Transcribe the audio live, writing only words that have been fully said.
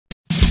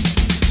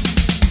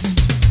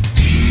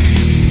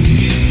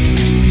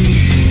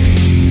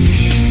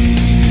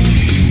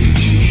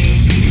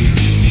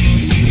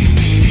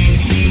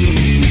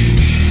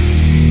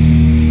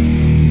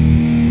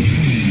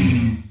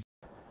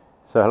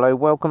Hello,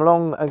 welcome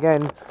along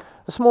again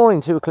this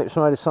morning to Eclipse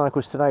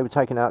Motorcycles. Today we're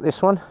taking out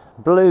this one,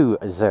 Blue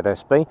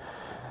ZSB.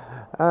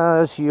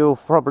 As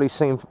you've probably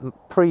seen from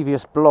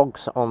previous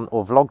blogs on,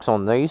 or vlogs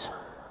on these.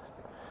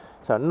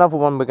 So another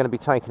one we're going to be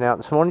taking out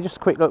this morning. Just a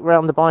quick look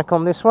around the bike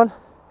on this one.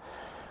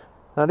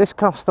 Now this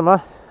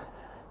customer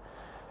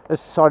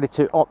has decided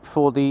to opt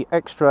for the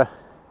extra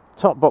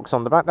top box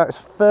on the back. That's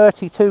a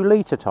 32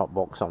 litre top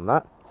box on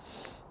that.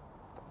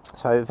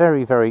 So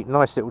very, very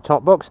nice little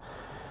top box.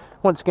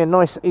 Once again,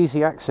 nice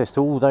easy access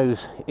to all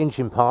those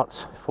engine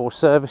parts for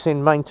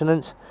servicing,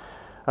 maintenance,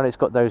 and it's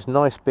got those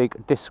nice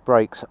big disc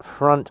brakes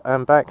front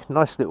and back.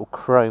 Nice little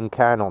chrome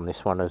can on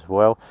this one as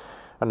well,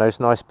 and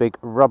those nice big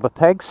rubber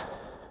pegs.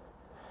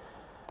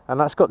 And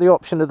that's got the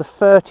option of the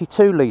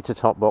 32 litre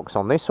top box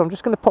on this. So I'm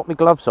just going to pop my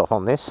gloves off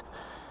on this,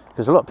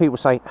 because a lot of people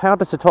say, how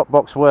does the top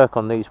box work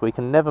on these? We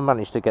can never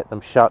manage to get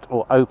them shut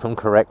or open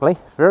correctly.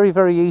 Very,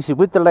 very easy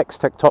with the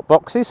Lextech top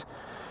boxes.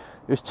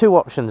 There's two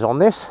options on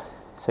this.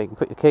 So you can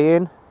put your key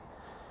in,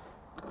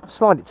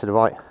 slide it to the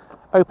right,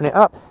 open it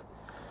up.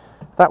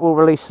 That will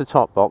release the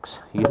top box.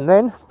 You can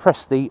then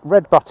press the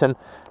red button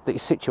that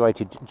is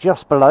situated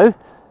just below.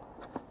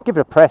 Give it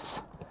a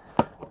press,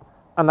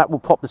 and that will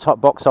pop the top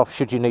box off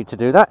should you need to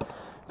do that.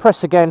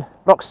 Press again,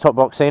 locks the top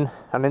box in,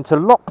 and then to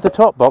lock the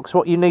top box,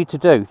 what you need to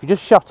do, if you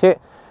just shut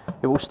it,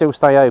 it will still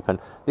stay open.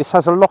 This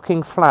has a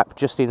locking flap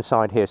just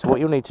inside here. So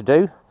what you'll need to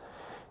do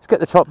is get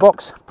the top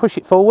box, push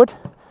it forward,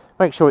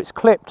 make sure it's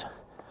clipped,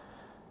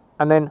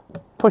 and then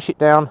push it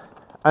down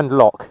and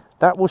lock.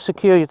 That will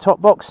secure your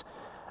top box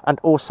and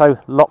also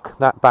lock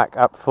that back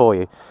up for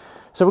you.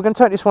 So we're going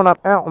to take this one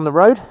up out on the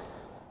road,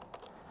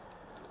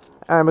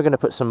 and we're going to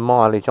put some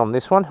mileage on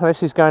this one.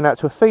 This is going out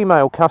to a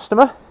female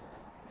customer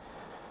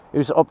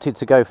who's opted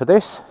to go for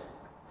this,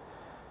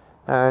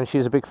 and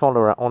she's a big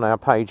follower on our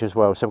page as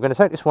well. So we're going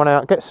to take this one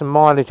out, get some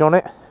mileage on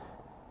it,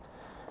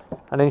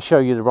 and then show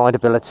you the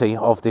rideability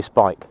of this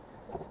bike.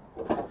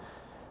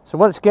 So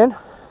once again,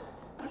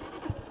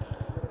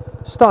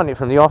 starting it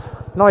from the off,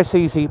 nice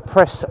easy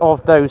press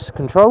of those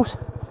controls,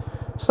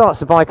 starts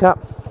the bike up,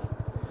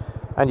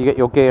 and you get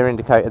your gear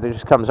indicator that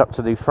just comes up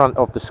to the front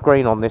of the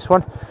screen on this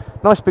one.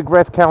 Nice big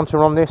rev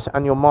counter on this,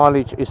 and your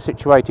mileage is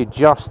situated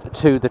just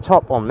to the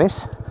top on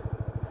this.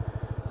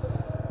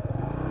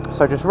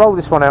 So just roll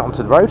this one out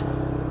onto the road,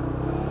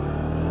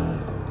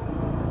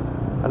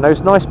 and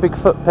those nice big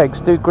foot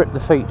pegs do grip the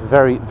feet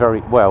very,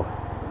 very well.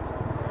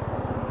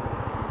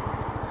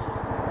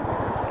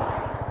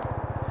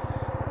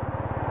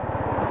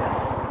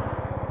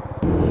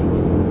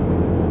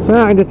 So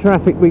out into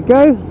traffic we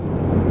go.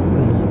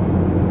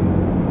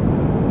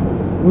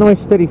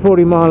 Nice steady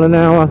 40 mile an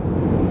hour.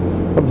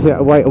 Obviously I had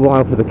to wait a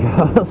while for the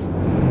cars,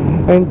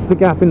 hence the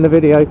gap in the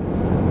video.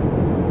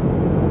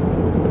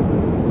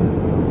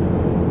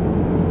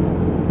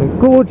 They're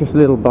gorgeous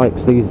little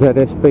bikes, these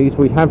ZSBs.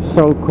 We have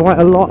sold quite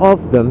a lot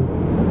of them,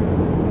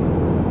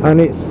 and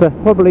it's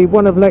probably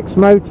one of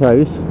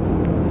Lexmoto's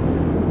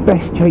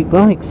best cheap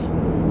bikes.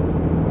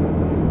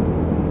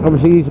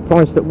 Obviously these are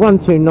priced at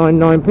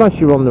 1299 plus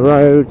you're on the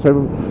road,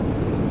 so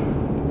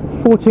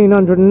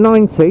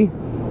 1490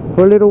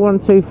 for a little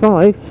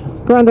 125,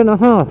 £1.5 grand.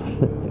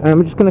 And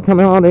we're just going to come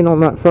hard in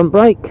on that front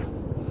brake.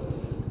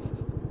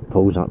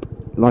 Pulls up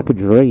like a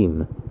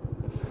dream.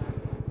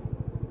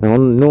 Now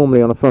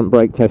normally on a front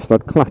brake test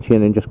I'd clutch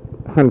in and just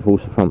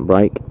handfuls of front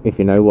brake if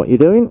you know what you're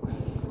doing,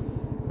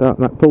 but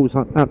that pulls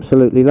up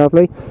absolutely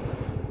lovely.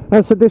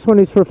 As I said, this one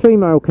is for a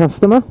female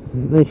customer,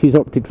 and she's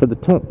opted for the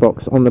top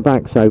box on the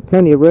back, so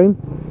plenty of room.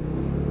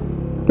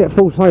 Get a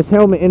full size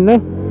helmet in there.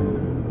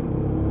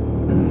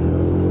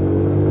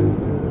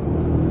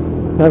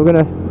 Now we're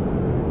going to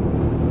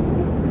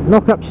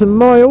knock up some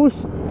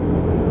miles.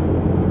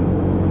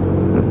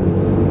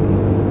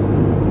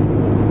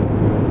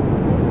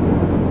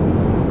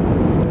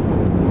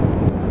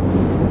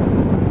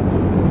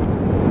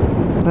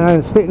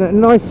 And sitting at a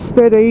nice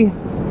steady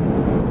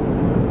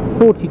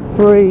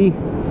 42,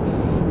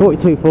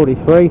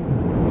 43.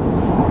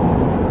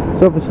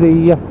 So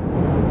obviously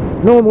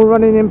normal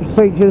running in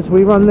procedures,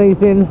 we run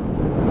these in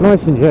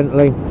nice and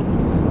gently,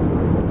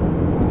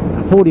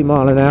 40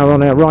 mile an hour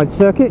on our ride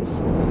circuits.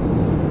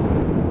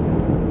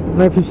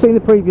 Now if you've seen the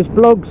previous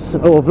blogs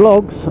or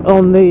vlogs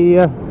on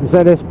the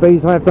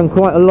ZSBs, I have done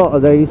quite a lot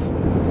of these,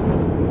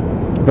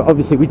 but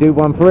obviously we do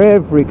one for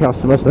every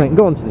customer, so they can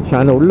go onto the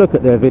channel, look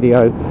at their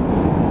video.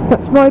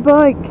 That's my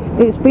bike,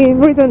 it's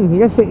being ridden,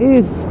 yes it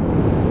is.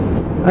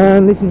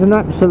 And this is an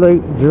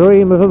absolute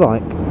dream of a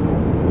bike.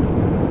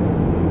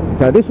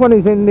 So this one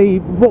is in the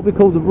what we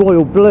call the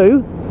royal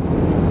blue.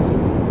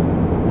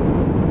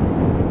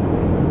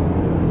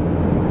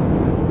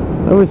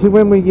 Obviously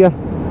when we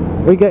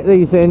get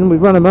these in, we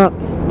run them up,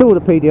 do all the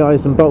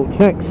PDIs and bolt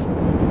checks.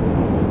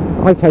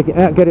 I take it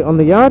out, get it on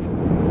the yard,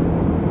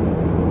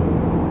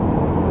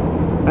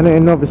 and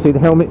then obviously the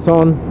helmet's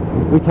on,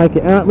 we take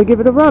it out, we give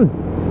it a run.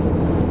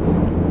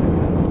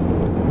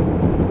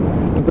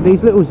 But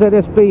these little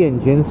ZSB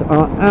engines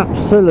are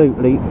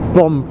absolutely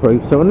bomb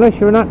proof, so unless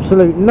you're an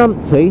absolute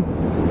numpty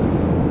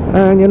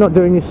and you're not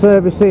doing your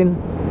servicing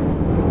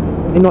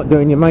you're not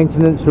doing your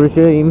maintenance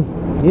regime,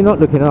 you're not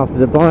looking after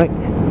the bike,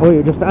 or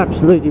you're just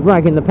absolutely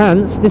ragging the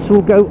pants, this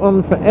will go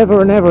on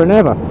forever and ever and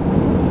ever.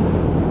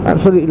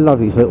 Absolutely love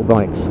these little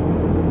bikes.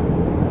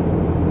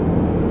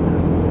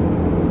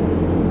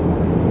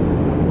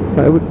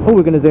 So all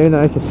we're going to do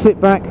now is just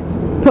sit back,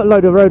 put a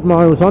load of road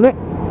miles on it,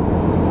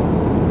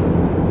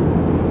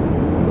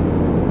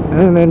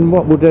 and then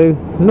what we'll do,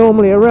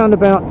 normally around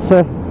about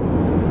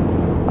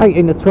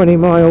 18 to 20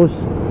 miles,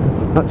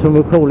 that's when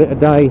we'll call it a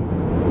day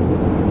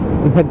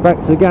and head back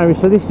to the garage.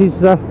 So this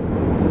is I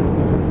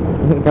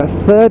think about a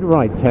third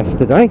ride test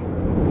today.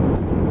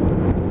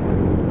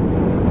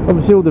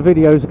 Obviously all the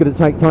videos are going to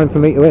take time for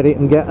me to edit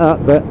and get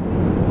up, but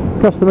the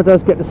customer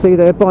does get to see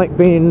their bike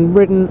being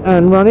ridden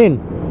and run in.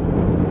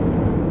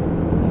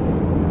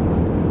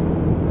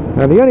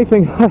 Now the only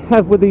thing I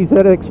have with these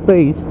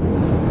ZXBs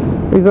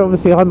is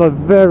obviously I'm a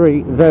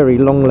very, very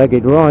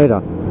long-legged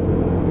rider.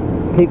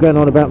 Keep going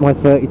on about my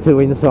 32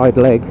 inside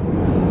leg,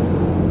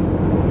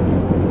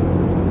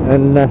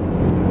 and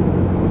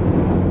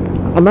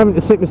I'm having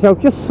to sit myself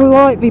just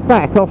slightly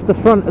back off the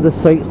front of the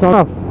seat, so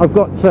I've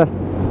got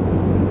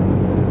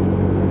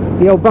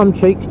the old bum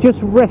cheeks just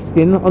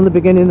resting on the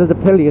beginning of the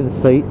pillion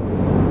seat,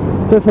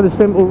 just for the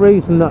simple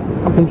reason that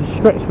I can just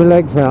stretch my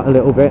legs out a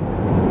little bit.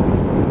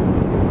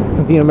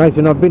 If you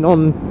imagine, I've been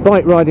on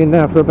bike riding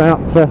now for about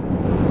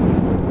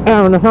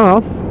hour and a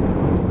half,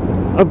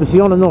 obviously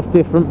on and off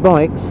different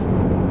bikes,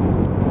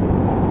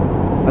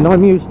 and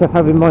I'm used to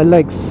having my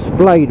legs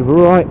splayed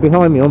right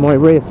behind me on my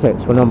rear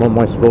sets when I'm on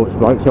my sports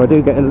bike, so I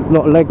do get a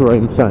lot of leg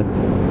room. So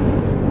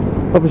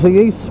obviously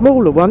these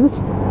smaller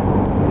ones,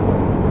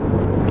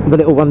 the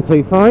little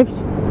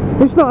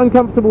 125s, it's not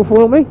uncomfortable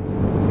for me,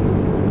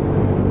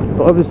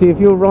 but obviously if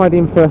you're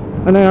riding for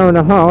an hour and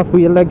a half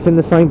with your legs in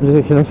the same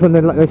position, that's when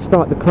they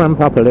start to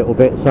cramp up a little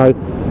bit. So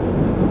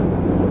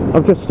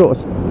I've just sort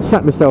of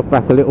sat myself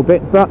back a little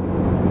bit, but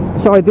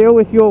it's ideal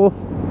if you're,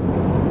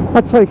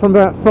 I'd say, from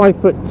about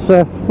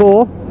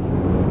 5'4"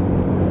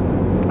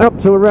 up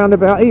to around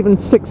about even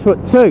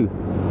 6'2".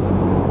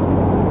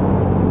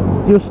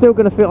 You're still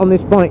going to fit on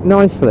this bike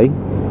nicely.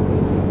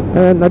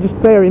 And now just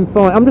bear in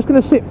mind, I'm just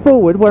going to sit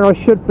forward where I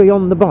should be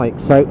on the bike.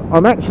 So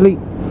I'm actually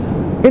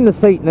in the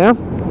seat now,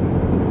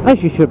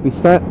 as you should be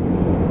sat.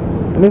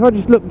 And if I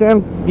just look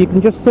down, you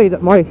can just see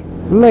that my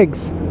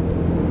legs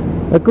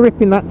are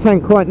gripping that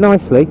tank quite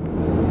nicely.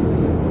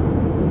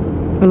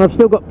 And I've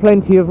still got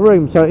plenty of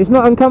room, so it's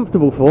not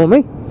uncomfortable for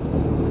me.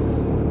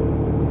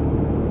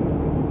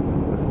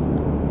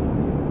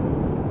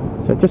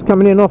 So just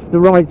coming in off the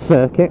ride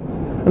circuit,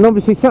 and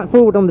obviously sat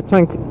forward on the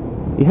tank,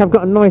 you have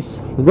got a nice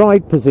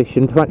ride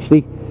position to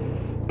actually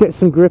get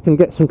some grip and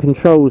get some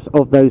controls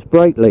of those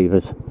brake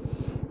levers.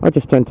 I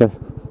just tend to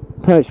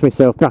perch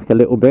myself back a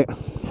little bit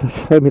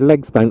so my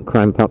legs don't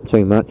cramp up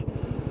too much.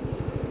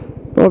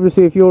 But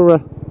obviously if you're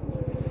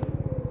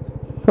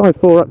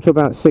 5'4" up to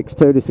about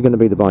 6'2", this is going to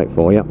be the bike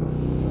for you.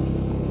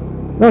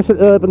 Nice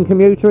little urban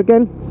commuter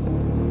again,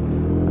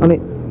 and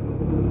it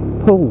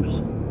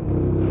pulls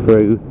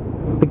through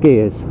the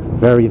gears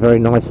very, very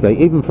nicely,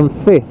 even from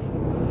 5th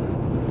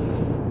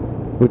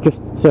with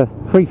just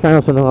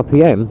 3,000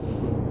 RPM.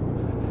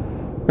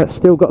 That's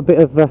still got a bit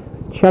of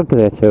chug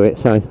there to it,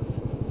 so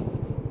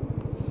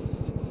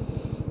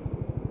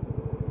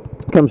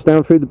comes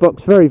down through the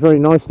box very, very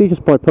nicely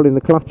just by pulling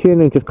the clutch in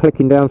and just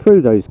clicking down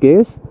through those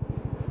gears.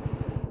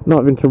 Not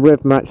having to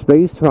rev match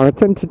these, so I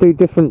tend to do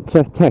different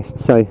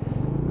tests. So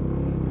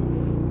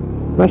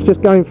that's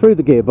just going through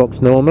the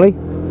gearbox normally,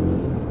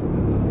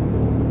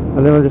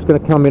 and then I'm just going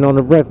to come in on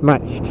a rev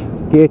matched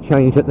gear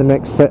change at the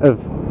next set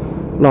of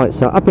lights.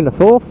 So up in the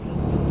 4th,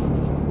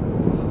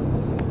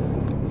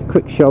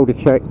 quick shoulder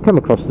check, come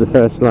across to the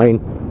first lane,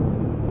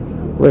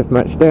 rev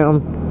match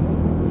down,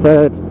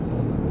 3rd,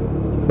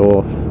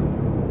 4th,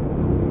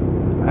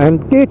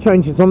 and gear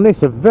changes on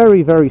this are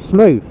very, very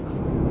smooth.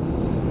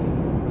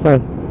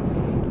 So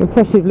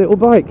impressive little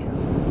bike.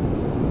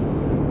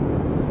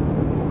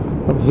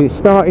 Obviously it's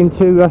starting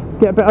to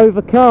get a bit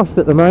overcast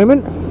at the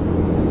moment.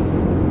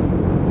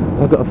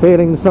 I've got a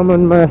feeling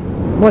someone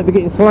might be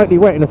getting slightly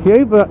wet in a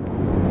few, but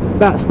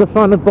that's the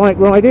fun of bike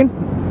riding.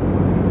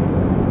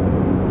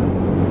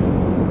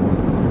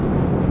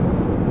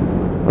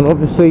 And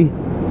obviously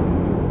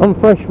on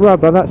fresh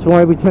rubber, that's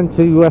why we tend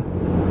to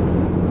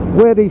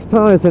wear these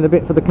tyres in a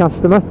bit for the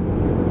customer,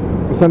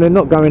 so they're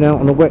not going out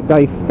on a wet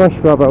day. Fresh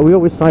rubber, we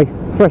always say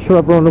fresh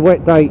rubber on a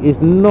wet day is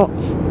not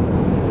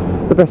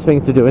the best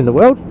thing to do in the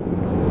world.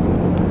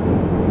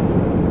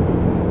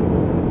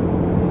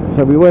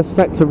 So we were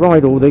set to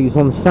ride all these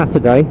on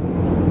Saturday,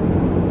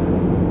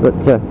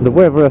 but the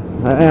weather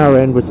at our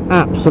end was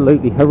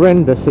absolutely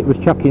horrendous. It was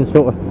chucking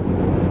sort of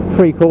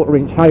 3/4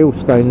 inch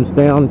hailstones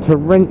down,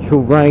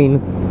 torrential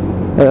rain.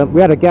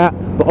 We had a gap,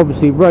 but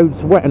obviously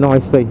roads wet and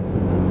icy,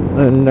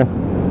 and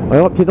I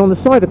opted on the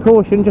side of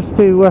caution just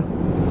to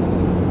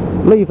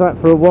leave that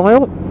for a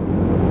while.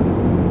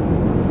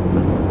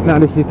 Now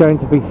this is going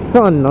to be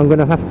fun. I'm going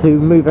to have to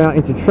move out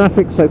into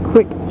traffic, so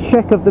quick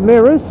check of the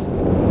mirrors,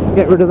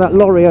 get rid of that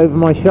lorry over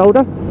my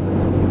shoulder,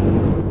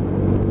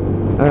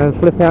 and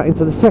flip out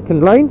into the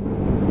second lane.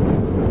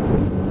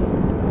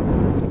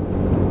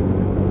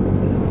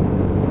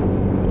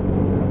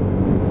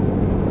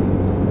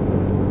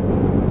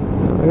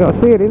 I got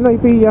a feeling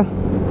they'd be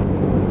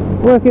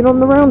working on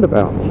the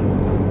roundabouts,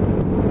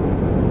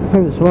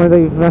 hence why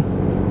they've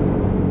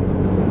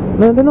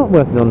no, they're not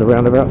working on the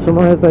roundabouts, so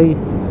why have they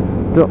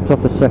dropped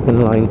off a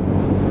second lane?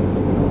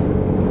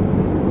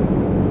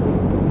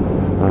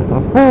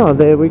 Ah,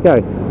 there we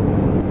go,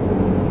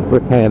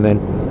 repairmen.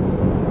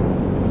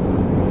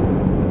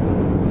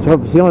 So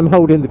obviously I'm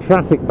holding the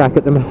traffic back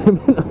at the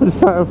moment. I'm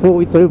sat at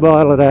 42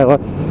 miles an hour,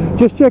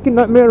 just checking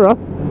that mirror.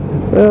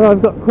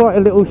 I've got quite a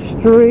little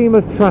stream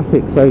of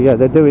traffic, so yeah,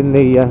 they're doing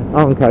the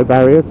Armco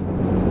barriers.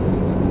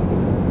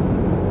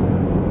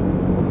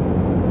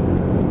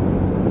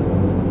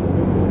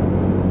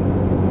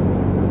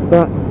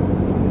 But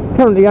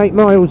currently 8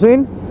 miles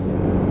in,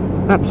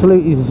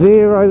 absolutely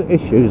zero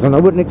issues, and I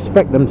wouldn't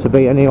expect them to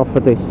be any off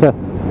of this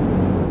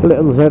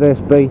little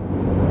ZSB.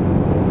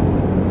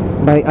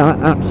 They are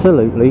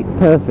absolutely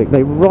perfect.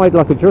 They ride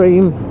like a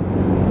dream,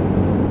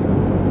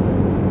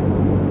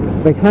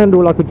 they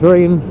handle like a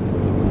dream.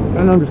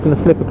 And I'm just going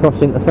to flip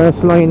across into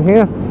first lane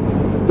here,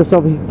 just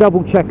obviously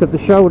double check of the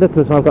shoulder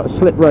because I've got a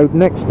slip road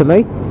next to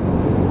me.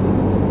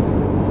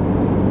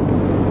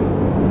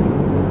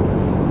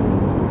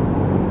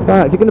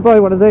 If you're going to buy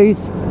one of these,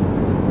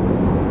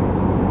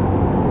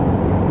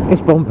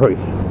 it's bomb proof.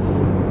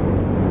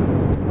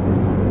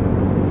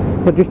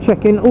 So just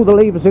checking all the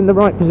levers in the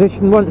right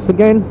position once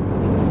again,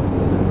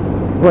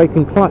 brake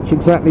and clutch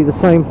exactly the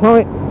same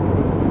height.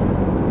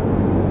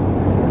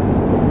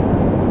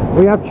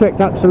 We have checked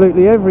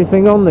absolutely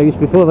everything on these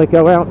before they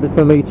go out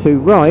for me to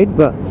ride,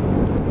 but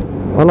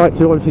I like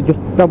to obviously just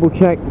double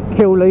check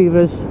kill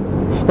levers,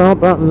 start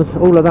buttons,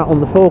 all of that on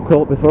the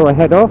forecourt before I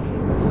head off.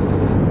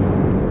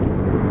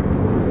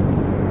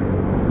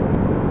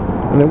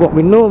 And then what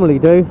we normally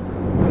do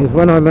is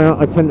when I'm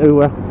out, I tend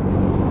to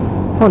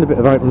find a bit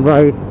of open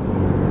road,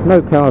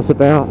 no cars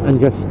about, and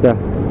just have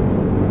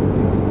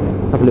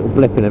a little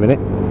blip in a minute.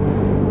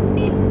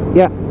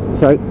 Yeah,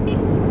 so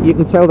you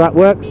can tell that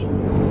works.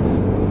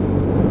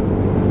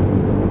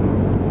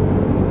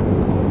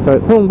 So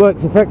horn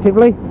works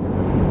effectively.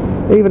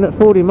 Even at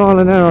 40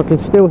 miles an hour I can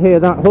still hear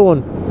that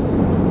horn.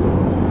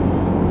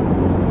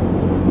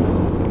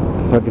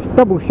 So just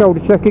double shoulder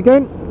check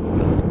again.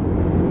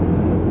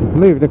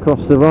 Moving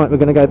across the right, we're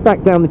going to go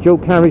back down the dual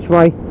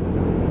carriageway.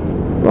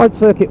 Ride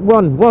circuit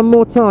one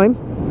more time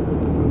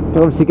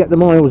to obviously get the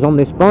miles on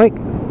this bike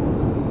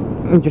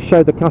and just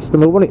show the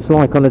customer what it's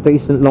like on a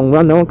decent long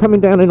run. Now I'm coming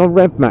down in a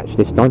rev match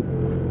this time,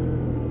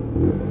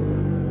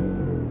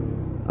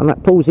 and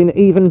that pulls in,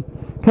 even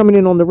coming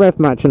in on the rev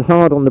match and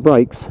hard on the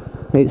brakes,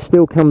 it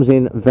still comes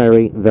in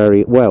very,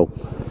 very well.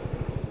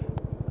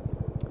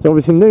 So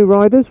obviously new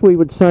riders, we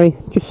would say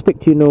just stick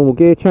to your normal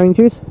gear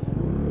changes,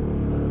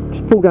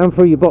 just pull down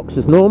through your box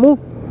as normal,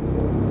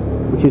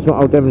 which is what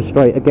I'll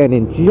demonstrate again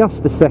in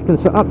just a second.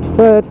 So up to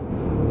third,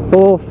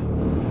 fourth,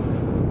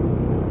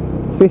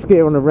 fifth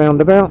gear on a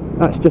roundabout,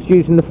 that's just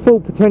using the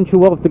full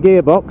potential of the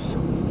gearbox.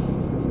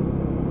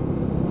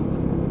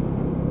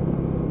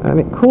 And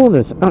it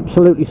corners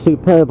absolutely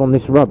superb on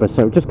this rubber.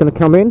 So we're just going to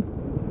come in,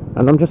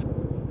 and I'm just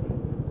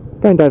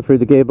going down through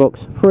the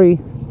gearbox, 3,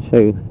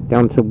 2,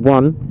 down to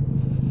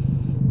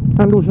 1.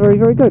 Handles very,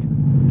 very good.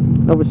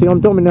 Obviously I'm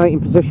dominating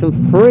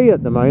position 3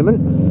 at the moment,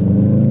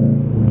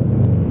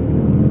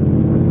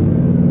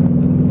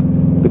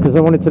 because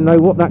I wanted to know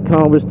what that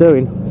car was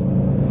doing.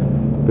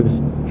 Because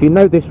if you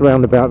know this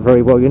roundabout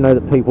very well, you know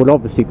that people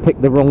obviously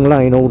pick the wrong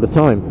lane all the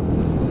time.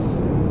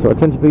 So I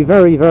tend to be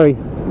very, very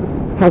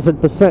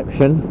hazard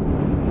perception,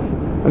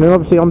 and then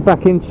obviously I'm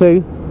back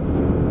into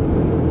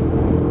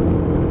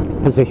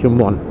position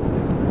 1,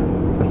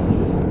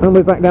 and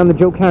we're back down the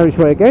dual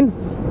carriageway again,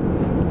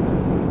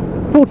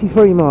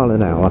 43 miles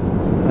an hour,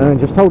 and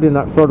just holding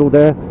that throttle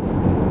there.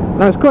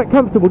 Now it's quite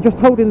comfortable just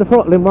holding the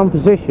throttle in one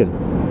position,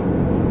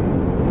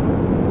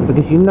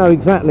 because you know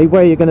exactly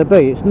where you're going to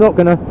be. It's not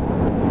going to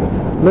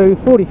move.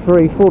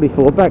 43,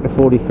 44, back to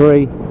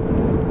 43,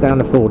 down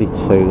to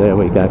 42, there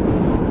we go.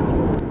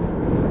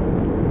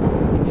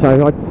 So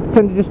I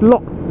tend to just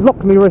lock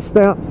my wrist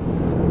out.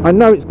 I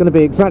know it's going to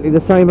be exactly the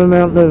same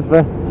amount of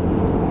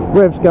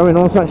revs going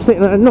on, so it's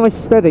sitting at a nice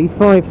steady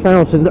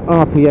 5,000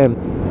 RPM.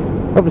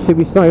 Obviously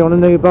we say on a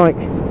new bike,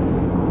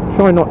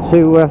 try not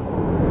to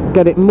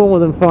get it more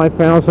than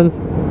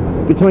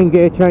 5,000 between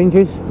gear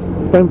changes.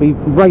 Don't be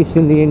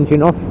racing the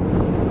engine off.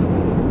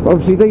 But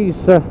obviously these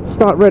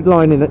start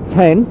redlining at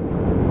 10,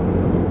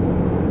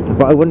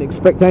 but I wouldn't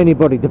expect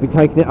anybody to be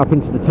taking it up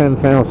into the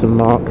 10,000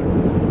 mark,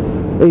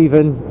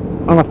 even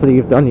after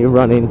you've done your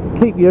running.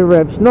 Keep your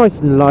revs nice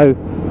and low,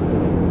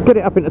 get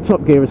it up into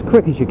top gear as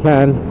quick as you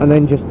can, and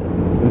then just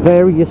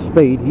vary your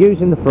speed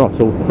using the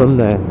throttle from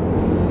there.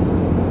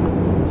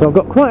 So I've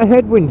got quite a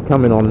headwind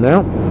coming on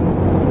now.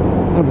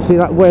 Obviously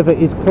that weather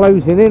is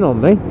closing in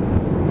on me.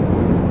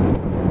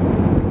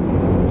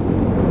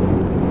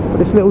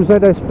 But this little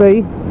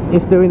ZSB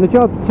is doing the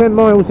job. 10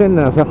 miles in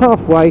now, so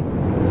halfway.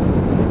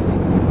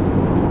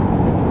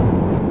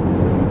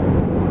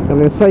 I'm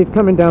going to save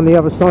coming down the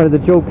other side of the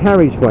dual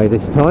carriageway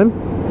this time.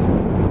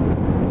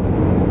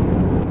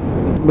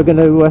 We're going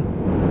to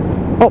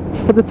opt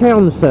for the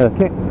town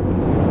circuit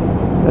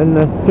and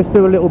just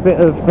do a little bit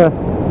of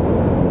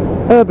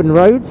urban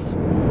roads.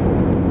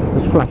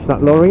 Just flash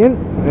that lorry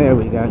in. There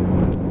we go.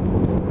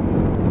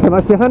 So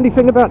that's the handy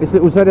thing about this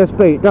little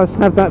ZSB. It does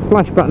have that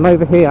flash button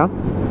over here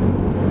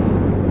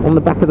on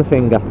the back of the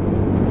finger,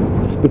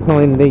 just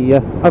behind the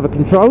other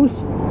controls,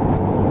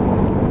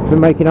 for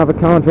making other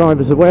car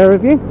drivers aware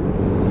of you.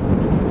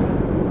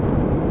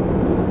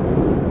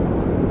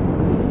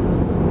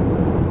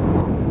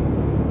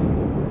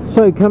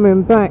 So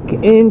coming back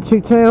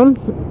into town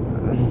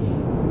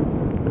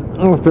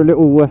after a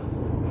little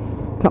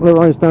couple of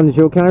rides down the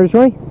dual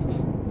carriageway.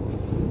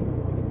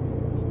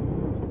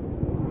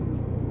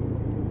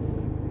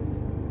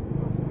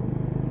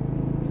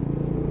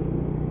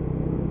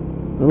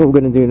 And what we're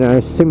going to do now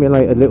is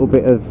simulate a little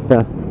bit of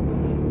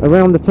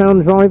around the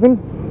town driving,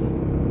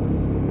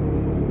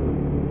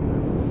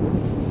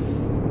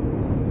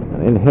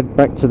 and then head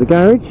back to the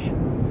garage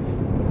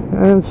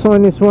and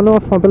sign this one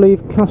off. I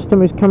believe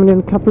custom is coming in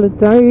a couple of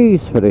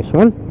days for this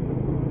one.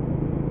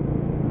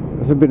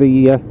 There's a bit of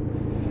the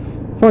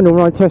final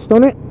ride test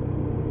on it,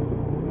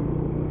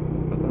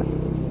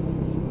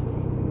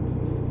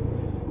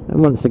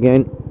 and once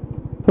again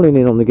pulling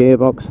in on the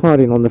gearbox,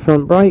 hiding on the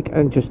front brake,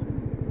 and just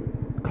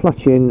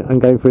clutching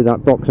and going through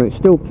that box, and it's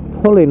still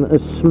pulling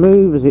as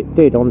smooth as it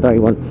did on day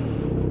one.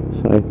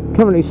 So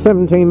currently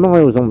 17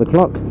 miles on the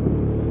clock,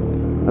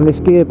 and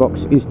this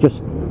gearbox is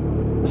just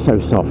so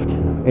soft.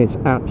 It's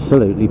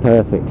absolutely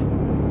perfect.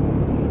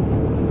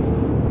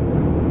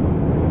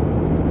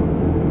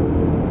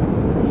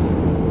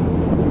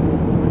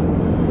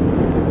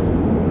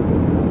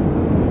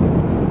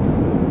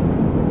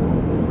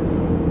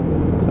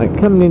 So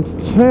coming into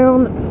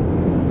town,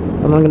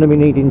 and I'm going to be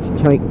needing to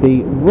take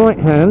the right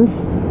hand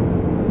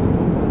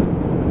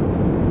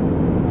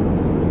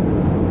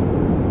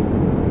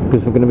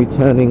because we're going to be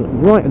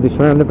turning right at this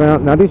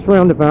roundabout. Now this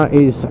roundabout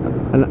is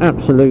an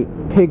absolute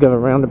pig of a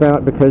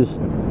roundabout because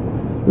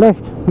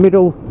left,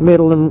 middle,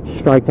 and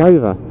straight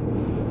over.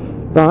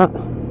 But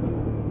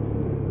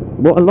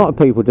what a lot of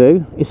people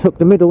do is hook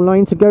the middle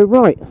lane to go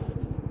right.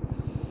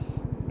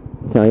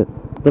 So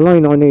the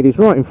lane I need is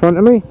right in front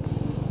of me,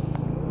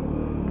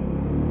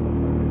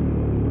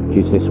 which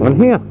is this one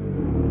here.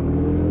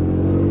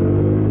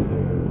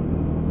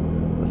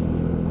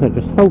 So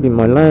just holding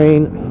my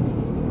lane.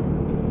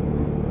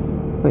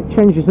 It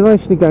changes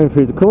nicely going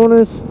through the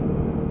corners.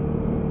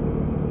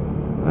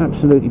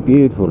 Absolutely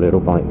beautiful little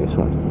bike, this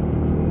one.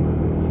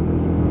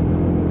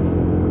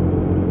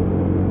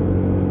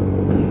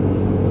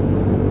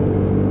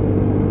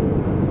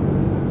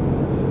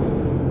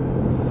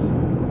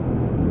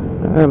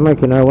 And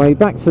making our way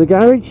back to the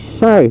garage.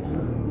 So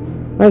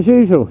as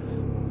usual,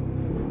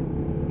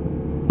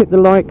 hit the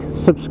like,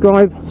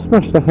 subscribe,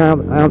 smash the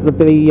out the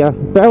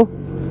bell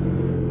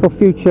for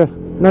future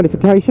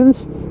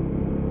notifications.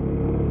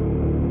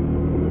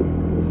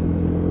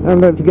 And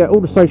don't forget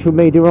all the social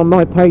media on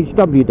my page,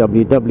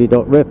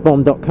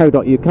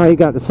 www.revbomb.co.uk.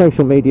 Go to the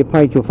social media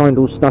page, you'll find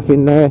all stuff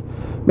in there.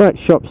 Merch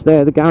shops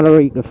there, the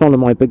gallery, you can follow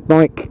my big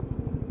bike.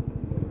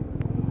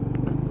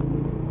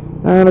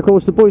 And of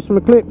course the boys from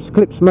Eclipse,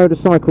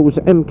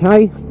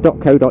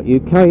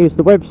 eclipsemotorcyclesmk.co.uk is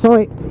the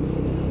website.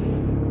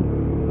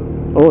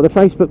 Or the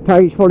Facebook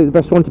page, probably the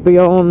best one to be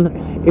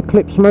on,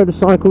 Eclipse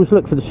Motorcycles.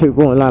 Look for the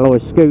Super Royal Alloy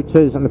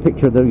scooters and the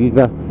picture of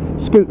the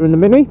scooter and the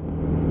Mini.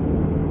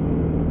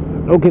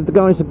 Or give the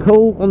guys a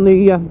call on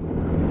the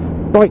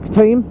bike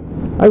team,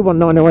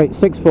 01908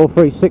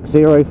 643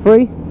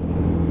 603.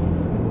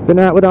 Been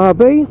out with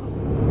RB,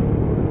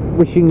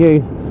 wishing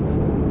you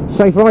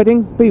safe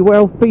riding, be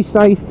well, be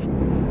safe,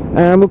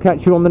 and we'll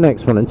catch you on the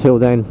next one. Until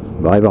then,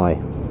 bye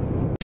bye.